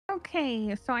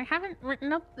Okay, so I haven't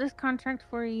written up this contract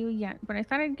for you yet, but I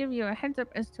thought I'd give you a heads up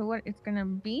as to what it's gonna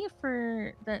be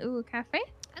for the UwU Cafe.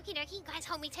 Okie dokie, guys,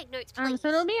 help me take notes, So it'll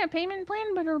please. be a payment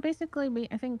plan, but it'll basically be,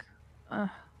 I think, uh,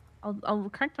 I'll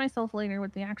correct myself later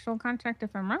with the actual contract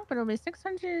if I'm wrong, but it'll be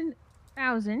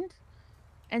 600,000,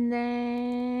 and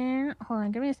then hold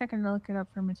on, give me a second to look it up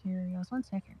for materials. 1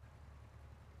 second.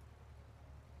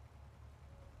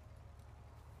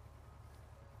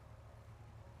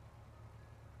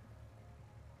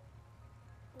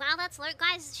 Wow, that's low.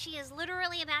 Guys, she is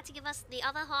literally about to give us the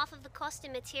other half of the cost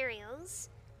in materials.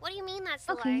 What do you mean that's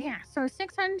Okay, low? yeah, so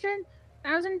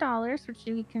 $600,000, which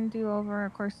you can do over a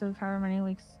course of however many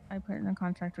weeks I put in the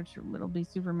contract, which will be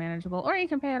super manageable, or you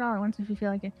can pay it all at once if you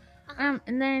feel like it. Uh-huh.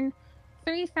 And then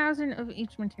 3,000 of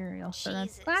each material. So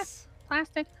that's glass, Jesus.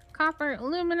 plastic, copper,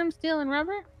 aluminum, steel, and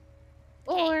rubber.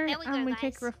 Okay, Or there we go, we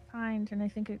take guys. refined, and I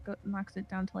think knocks it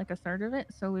down to like a third of it.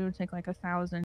 So we would take like 1,000.